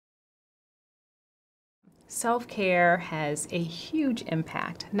Self-care has a huge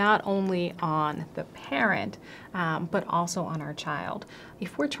impact, not only on the parent, but also on our child.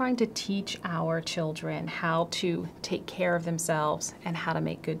 If we're trying to teach our children how to take care of themselves and how to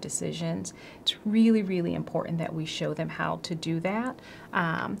make good decisions, it's really, really important that we show them how to do that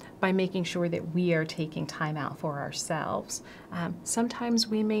by making sure that we are taking time out for ourselves. Sometimes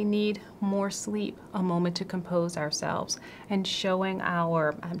we may need more sleep, a moment to compose ourselves, and showing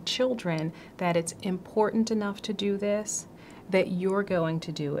our children that it's important enough to do this, that you're going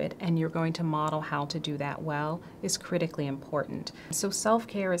to do it and you're going to model how to do that well is critically important. So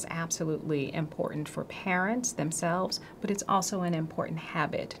self-care is absolutely important for parents themselves, but it's also an important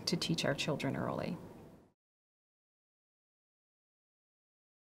habit to teach our children early.